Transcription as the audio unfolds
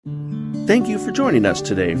Thank you for joining us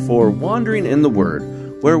today for Wandering in the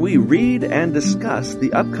Word, where we read and discuss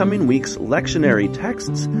the upcoming week's lectionary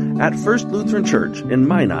texts at First Lutheran Church in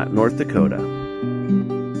Minot, North Dakota.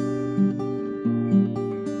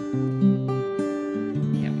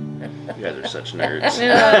 You guys are such nerds.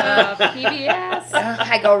 PBS.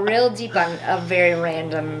 I go real deep on a very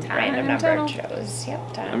random number of shows.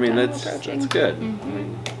 Yep. I mean, that's good.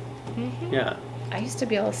 Mm-hmm. Yeah. I used to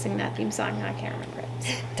be able to sing that theme song, and I can't remember it.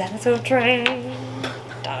 Dinosaur train.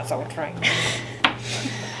 Dinosaur train.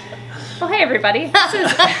 Well, hey, everybody. This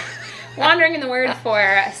is Wandering in the Word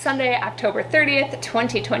for Sunday, October 30th,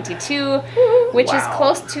 2022, which is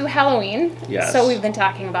close to Halloween. Yes. So we've been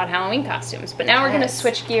talking about Halloween costumes. But now we're going to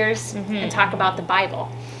switch gears and talk about the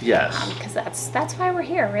Bible. Yes. Because that's why we're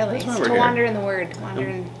here, really. That's why It's we're to here. wander in the Word, wander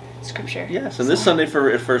in Scripture. Yes, and this Sunday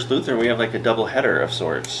at First Lutheran, we have like a double header of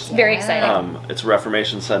sorts. Very exciting. It's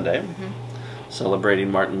Reformation Sunday,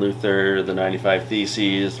 celebrating Martin Luther, the 95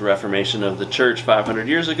 Theses, the Reformation of the Church 500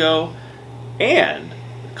 years ago, and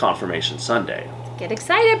Confirmation Sunday. Get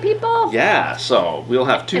excited, people. Yeah, so we'll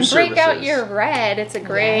have two services. And break out your red. It's a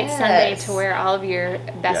great Sunday to wear all of your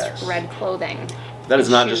best Yes. red clothing. That is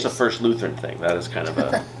not shoes. just a First Lutheran thing. That is kind of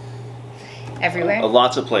a... Everywhere?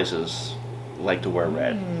 Lots of places like to wear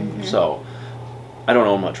red. So, I don't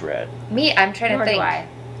own much red. Me, I'm trying Nor to do think. I.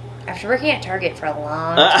 After working at Target for a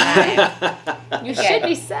long time, You should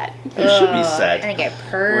be set. You should be set. and I get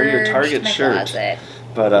Wear your purged Target my shirt. closet.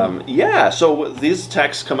 But, yeah, so these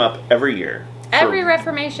texts come up every year. Every for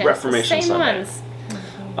Reformation. Reformation It's the same Sunday. ones.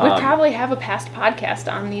 We probably have a past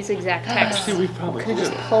podcast on these exact texts. Actually, we probably Could do.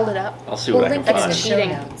 have just pulled it up. I'll see We'll what I link can that in the find. show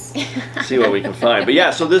Cheating. notes. See what we can find. But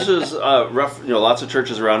yeah, so this is lots of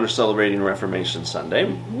churches around are celebrating Reformation Sunday,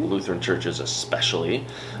 Lutheran churches especially.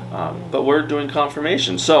 But we're doing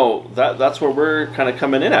confirmation, so that's where we're kind of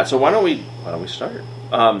coming in at. So why don't we start?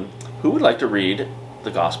 Who would like to read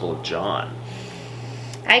the Gospel of John?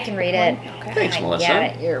 I can read it. Okay. Thanks, I Melissa.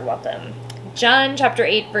 get it. You're welcome. John chapter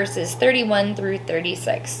 8, verses 31 through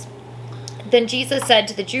 36. Then Jesus said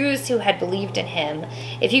to the Jews who had believed in him,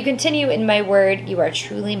 "If you continue in my word, you are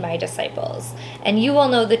truly my disciples, and you will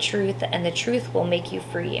know the truth, and the truth will make you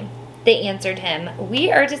free." They answered him,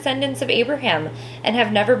 "We are descendants of Abraham, and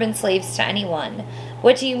have never been slaves to anyone.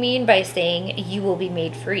 What do you mean by saying you will be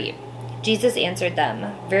made free?" Jesus answered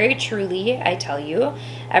them, "Very truly, I tell you,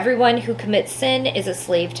 everyone who commits sin is a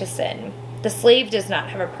slave to sin. The slave does not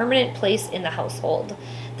have a permanent place in the household.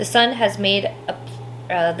 The Son has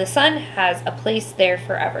a place there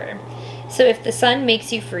forever. So if the Son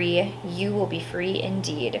makes you free, you will be free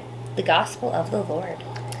indeed." The Gospel of the Lord.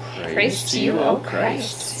 Praise to you, O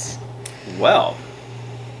Christ. Well,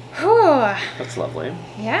 Whew. that's lovely.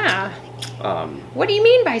 Yeah. What do you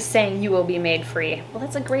mean by saying you will be made free? Well,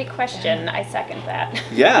 that's a great question. I second that.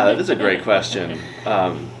 Yeah, that is a great question.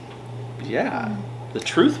 Yeah, the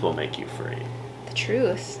truth will make you free. The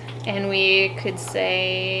truth. And we could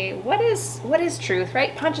say, what is truth,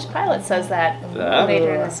 right? Pontius Pilate says that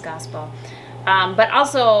later in this gospel. But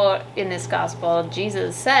also in this gospel,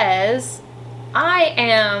 Jesus says, "I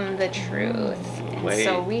am the truth." And Wait.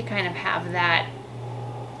 so we kind of have that,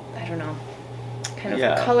 I don't know, kind of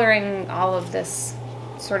Yeah. coloring all of this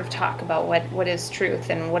sort of talk about what is truth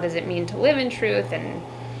and what does it mean to live in truth and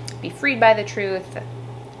be freed by the truth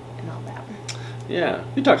and all that. Yeah,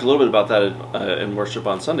 we talked a little bit about that in worship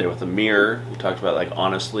on Sunday with the mirror. We talked about like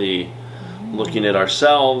honestly looking at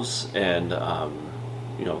ourselves, and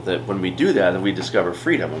that when we do that, then we discover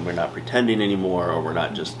freedom, and we're not pretending anymore, or we're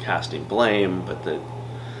not just casting blame, but that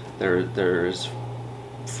there's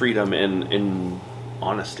freedom in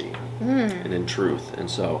honesty and in truth. And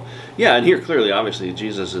so, yeah, and here clearly, obviously,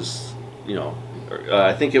 Jesus is,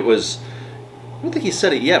 I think it was. I don't think he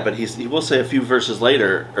said it yet, but he will say a few verses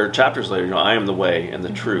later, or chapters later, "I am the way and the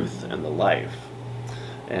truth and the life."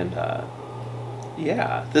 And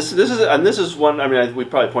yeah, this is one. I mean, we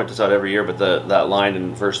probably point this out every year, but that line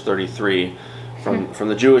in verse 33 from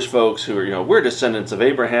the Jewish folks who are, we're descendants of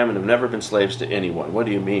Abraham and have never been slaves to anyone. What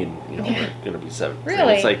do you mean? We're going to be set free?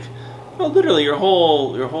 Really? It's like, well, literally, your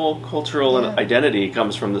whole cultural identity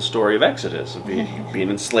comes from the story of Exodus, of being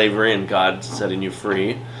in slavery and God setting you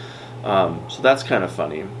free. So that's kind of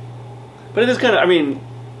funny, but it is kind of. I mean,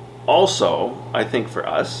 also, I think for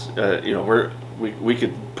us, we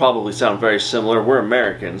could probably sound very similar. We're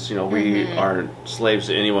Americans, we aren't slaves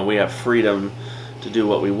to anyone. We have freedom to do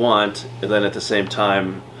what we want, and then at the same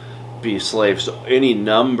time, be slaves to any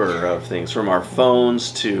number of things, from our phones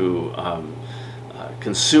to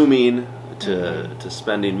consuming to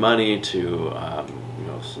spending money to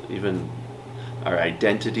even our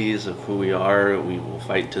identities of who we are. We will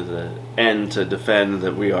fight to the end to defend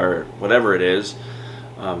that we are whatever it is.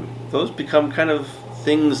 Those become kind of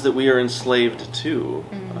things that we are enslaved to.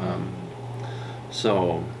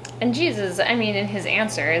 And Jesus, I mean, in his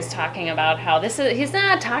answer is talking about how he's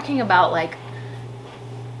not talking about like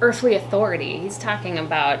earthly authority. He's talking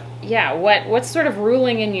about, what's sort of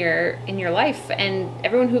ruling in your life, and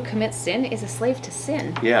everyone who commits sin is a slave to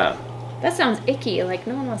sin. Yeah. That sounds icky, like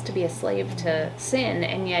no one wants to be a slave to sin,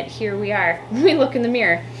 and yet here we are. We look in the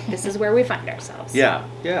mirror. This is where we find ourselves. Yeah.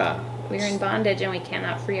 We're in bondage and we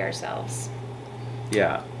cannot free ourselves.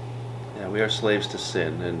 Yeah. Yeah, we are slaves to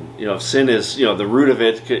sin. And, if sin is, the root of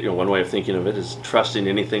it, one way of thinking of it is trusting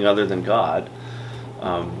anything other than God.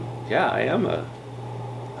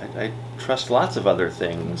 I trust lots of other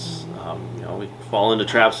things. We fall into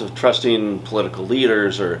traps of trusting political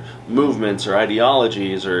leaders or movements or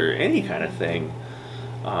ideologies or any kind of thing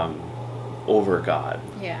over God.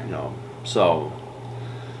 Yeah. So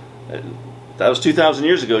that was 2,000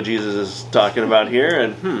 years ago Jesus is talking about here,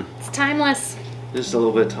 and it's timeless. Just a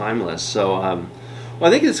little bit timeless. So I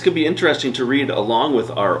think this could be interesting to read along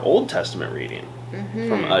with our Old Testament reading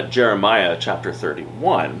from Jeremiah chapter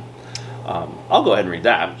 31. I'll go ahead and read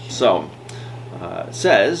that. So it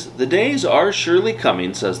says, "The days are surely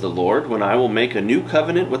coming, says the Lord, when I will make a new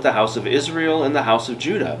covenant with the house of Israel and the house of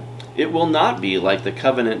Judah. It will not be like the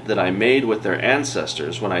covenant that I made with their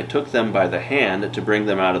ancestors when I took them by the hand to bring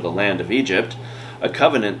them out of the land of Egypt, a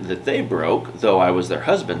covenant that they broke, though I was their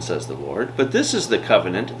husband, says the Lord. But this is the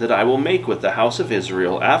covenant that I will make with the house of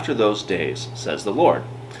Israel after those days, says the Lord.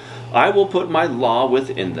 I will put my law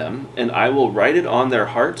within them, and I will write it on their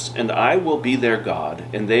hearts, and I will be their God,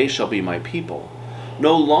 and they shall be my people.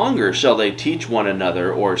 No longer shall they teach one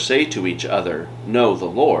another or say to each other, 'Know the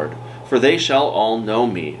Lord,' for they shall all know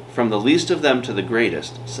me, from the least of them to the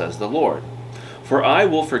greatest, says the Lord. For I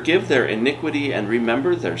will forgive their iniquity and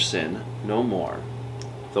remember their sin no more."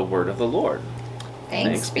 The word of the Lord.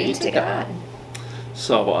 Thanks be to God.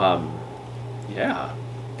 So,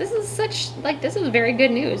 This is very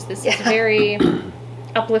good news. This is very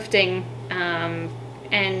uplifting, and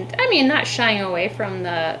I mean, not shying away from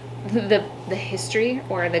the history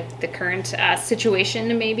or the current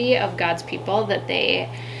situation maybe of God's people, that they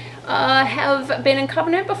have been in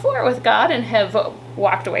covenant before with God and have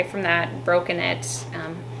walked away from that, broken it,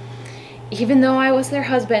 even though I was their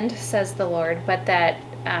husband, says the Lord, but that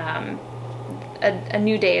a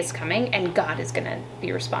new day is coming and God is going to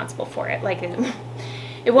be responsible for it. Like,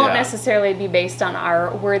 it won't necessarily be based on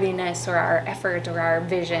our worthiness or our effort or our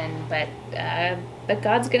vision, but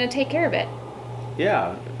God's going to take care of it.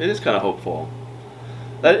 Yeah, it is kind of hopeful.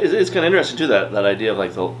 It's kind of interesting too, that idea of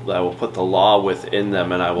like I will put the law within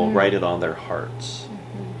them and I will write it on their hearts.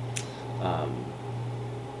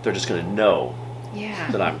 They're just going to know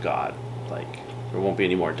that I'm God. Like, there won't be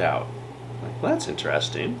any more doubt. Like, well, that's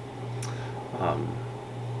interesting.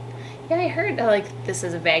 I heard, this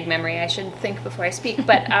is a vague memory, I should think before I speak,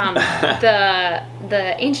 but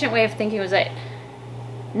the ancient way of thinking was that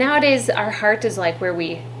nowadays our heart is like where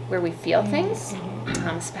we feel things,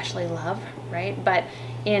 especially love, right? But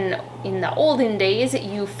in the olden days,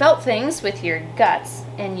 you felt things with your guts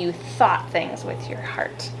and you thought things with your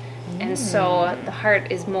heart. And so the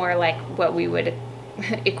heart is more like what we would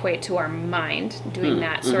equate to our mind, doing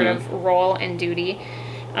that sort of role and duty.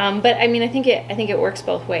 But I mean, I think it works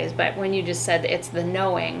both ways. But when you just said it's the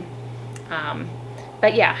knowing,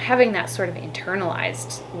 but having that sort of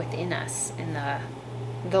internalized within us, and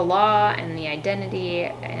the law and the identity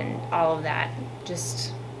and all of that,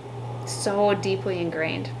 just so deeply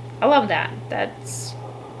ingrained. I love that. That's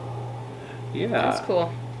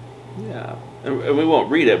cool. Yeah, and we won't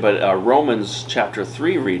read it, but Romans chapter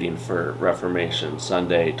 3 reading for Reformation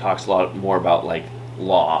Sunday talks a lot more about like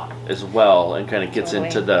law as well, and kind of gets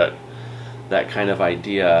into that kind of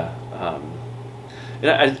idea. And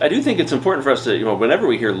I do think it's important for us to, whenever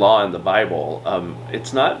we hear law in the Bible,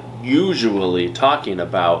 it's not usually talking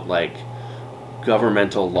about like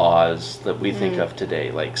governmental laws that we think of today,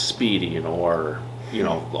 like speeding or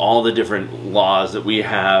all the different laws that we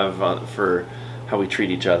have for how we treat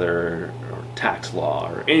each other, or tax law,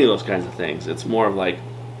 or any of those kinds of things. It's more of like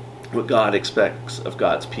what God expects of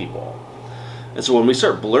God's people. And so when we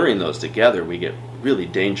start blurring those together, we get really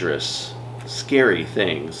dangerous, scary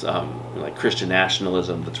things, like Christian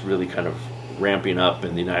nationalism that's really kind of ramping up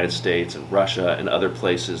in the United States and Russia and other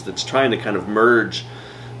places, that's trying to kind of merge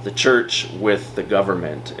the church with the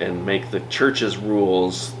government and make the church's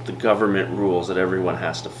rules the government rules that everyone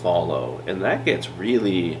has to follow. And that gets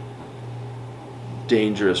really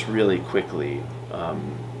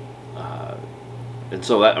And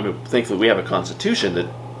so that, I mean, thankfully we have a constitution that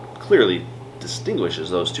clearly distinguishes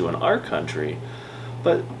those two in our country.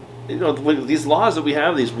 But these laws that we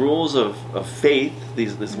have, these rules of faith,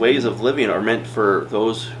 these ways of living are meant for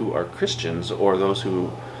those who are Christians or those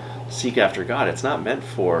who seek after God. It's not meant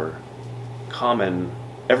for common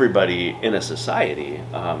everybody in a society.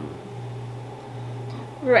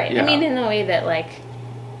 Right. Yeah. I mean, in the way that, like,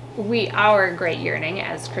 our great yearning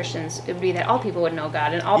as Christians, it would be that all people would know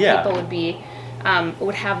God and all people would be,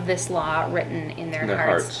 would have this law written in their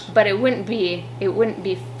hearts. But it wouldn't be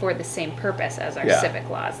for the same purpose as our civic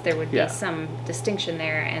laws. There would be some distinction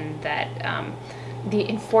there, and that the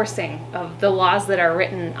enforcing of the laws that are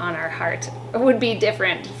written on our heart would be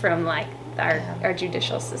different from, like, our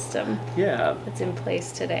judicial system that's in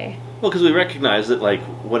place today. Well, because we recognize that, like,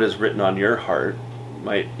 what is written on your heart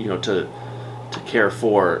might, to care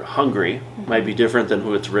for hungry might be different than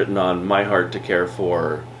who it's written on my heart to care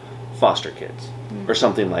for foster kids or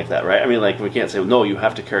something like that, right? I mean, like, we can't say, no, you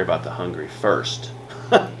have to care about the hungry first.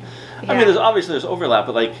 I mean, there's overlap,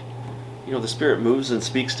 but, like, the Spirit moves and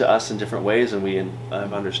speaks to us in different ways, and we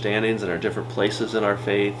have understandings and are different places in our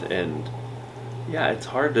faith, and it's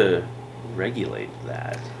hard to regulate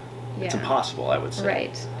that. It's impossible, I would say.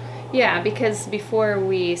 Right. Yeah, because before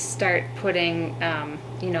we start putting,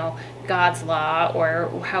 God's law or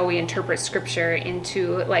how we interpret Scripture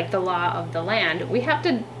into, like, the law of the land, we have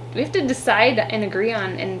to decide and agree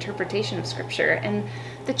on an interpretation of Scripture, and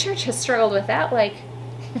the church has struggled with that, like,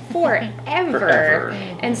 forever.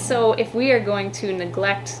 And so if we are going to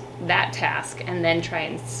neglect that task and then try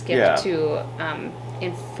and skip to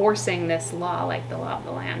enforcing this law, like the law of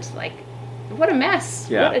the land, like, what a mess.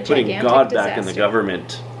 What a putting gigantic God disaster. back in the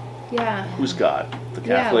government. Yeah. Who's God? The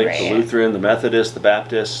Catholic, the Lutheran, the Methodist, the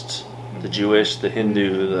Baptist, the Jewish, the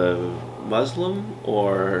Hindu, the Muslim,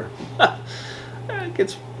 or it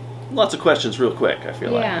gets lots of questions real quick, I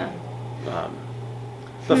feel like.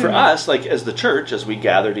 But for us, like, as the church, as we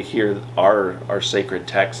gather to hear our sacred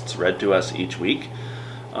texts read to us each week,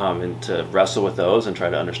 and to wrestle with those and try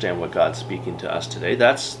to understand what God's speaking to us today,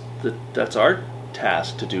 that's our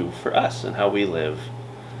task to do for us and how we live.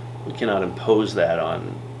 We cannot impose that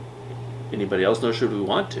on anybody else, nor should we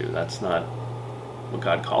want to. That's not what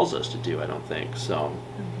God calls us to do, I don't think. So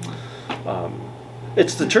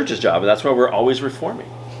it's the church's job, and that's why we're always reforming,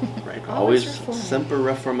 right? always semper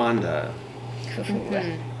reformanda.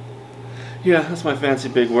 Yeah, that's my fancy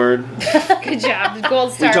big word. Good job. The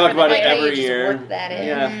gold star. We talk about it every year. That in.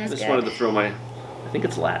 Yeah, just wanted to throw I think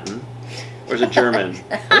it's Latin. Or is it German?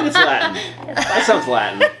 I think it's Latin. That sounds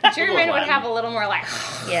Latin. German would have a little more like...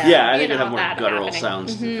 Yeah, I think it'd have more guttural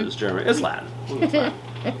sounds if it was German. It's Latin.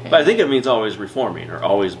 But I think it means always reforming or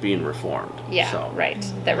always being reformed. Yeah, so. Right.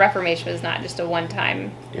 That Reformation is not just a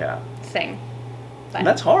one-time thing. And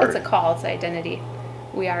that's hard. It's a call. It's identity.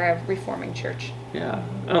 We are a reforming church. Yeah.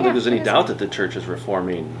 I don't think there's any doubt that the church is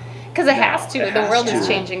reforming. Because it has to. The world is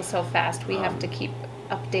changing so fast. We have to keep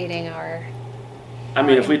updating our... I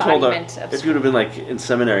mean, if we told if you would have been like in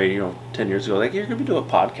seminary, 10 years ago, like, you're going to be doing a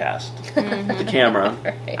podcast with the camera,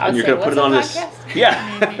 and you're going to put it on this.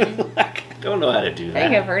 Yeah. Like, I don't know how to do that. I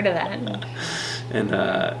think I've heard of that. And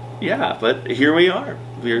but here we are.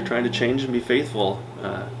 We are trying to change and be faithful.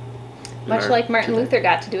 Much like Martin Luther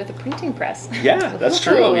got to do with the printing press. Yeah, that's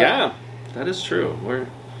true. Yeah, that is true. We're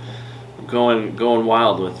going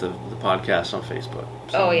wild with the podcast on Facebook.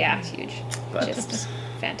 So. Oh yeah, it's huge. Just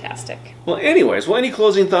fantastic. Well, anyways, any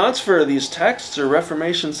closing thoughts for these texts or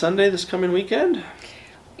Reformation Sunday this coming weekend?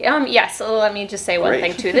 Yes, so let me just say one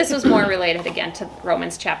thing too. This was more related again to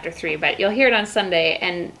Romans chapter 3, but you'll hear it on Sunday,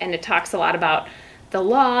 and it talks a lot about the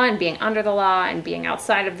law and being under the law and being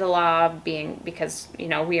outside of the law, because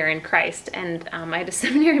we are in Christ. And I had a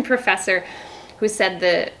seminary professor who said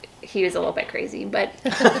that he was a little bit crazy, but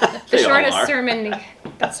the shortest sermon,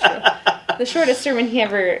 that's true. The shortest sermon he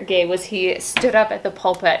ever gave was he stood up at the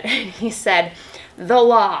pulpit and he said, "The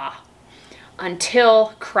law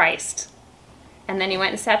until Christ." And then he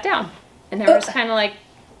went and sat down. And they were just kind of like,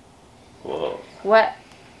 whoa. What?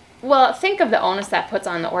 Well, think of the onus that puts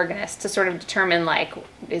on the organist to sort of determine, like,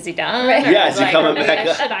 is he done? Right. Yeah, is he coming back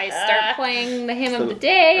up? Should I start playing the hymn of the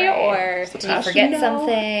day? Or did he forget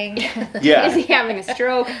something? Yeah. Is he having a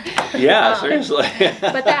stroke? Yeah, seriously.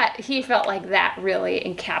 But he felt like that really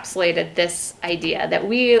encapsulated this idea that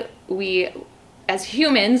we as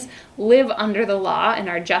humans live under the law and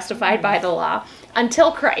are justified by the law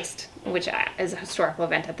until Christ, which is a historical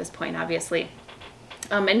event at this point, obviously.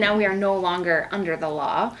 And now we are no longer under the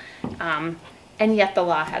law. and yet the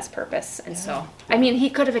law has purpose. And so, I mean, he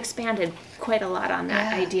could have expanded quite a lot on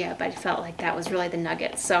that idea, but I felt like that was really the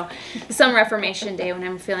nugget. So some Reformation Day when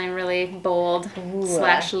I'm feeling really bold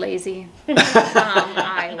 / lazy,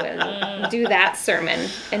 I will do that sermon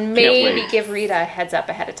and maybe give Rita a heads up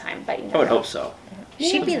ahead of time. But I would hope so.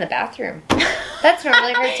 She'd be in the bathroom. That's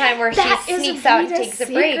normally her time where she sneaks out and takes a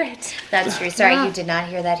break. That's true. Sorry, you did not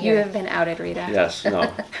hear that here. You have been outed, Rita. Yes,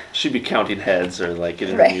 no. She'd be counting heads or like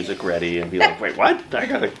getting the music ready and be like, wait, what? I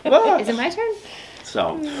gotta, what? Is it my turn?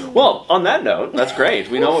 So, well, on that note, that's great.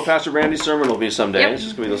 We know what Pastor Brandy's sermon will be someday. Yep. It's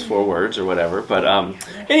just going to be those 4 words or whatever. But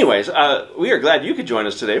anyways, we are glad you could join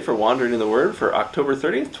us today for Wandering in the Word for October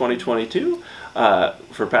 30th, 2022.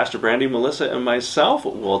 For Pastor Brandy, Melissa, and myself,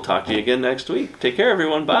 we'll talk to you again next week. Take care,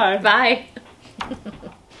 everyone. Bye. Bye.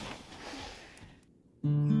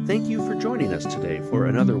 Thank you for joining us today for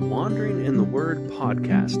another Wandering in the Word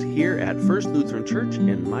podcast here at First Lutheran Church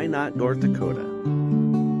in Minot, North Dakota.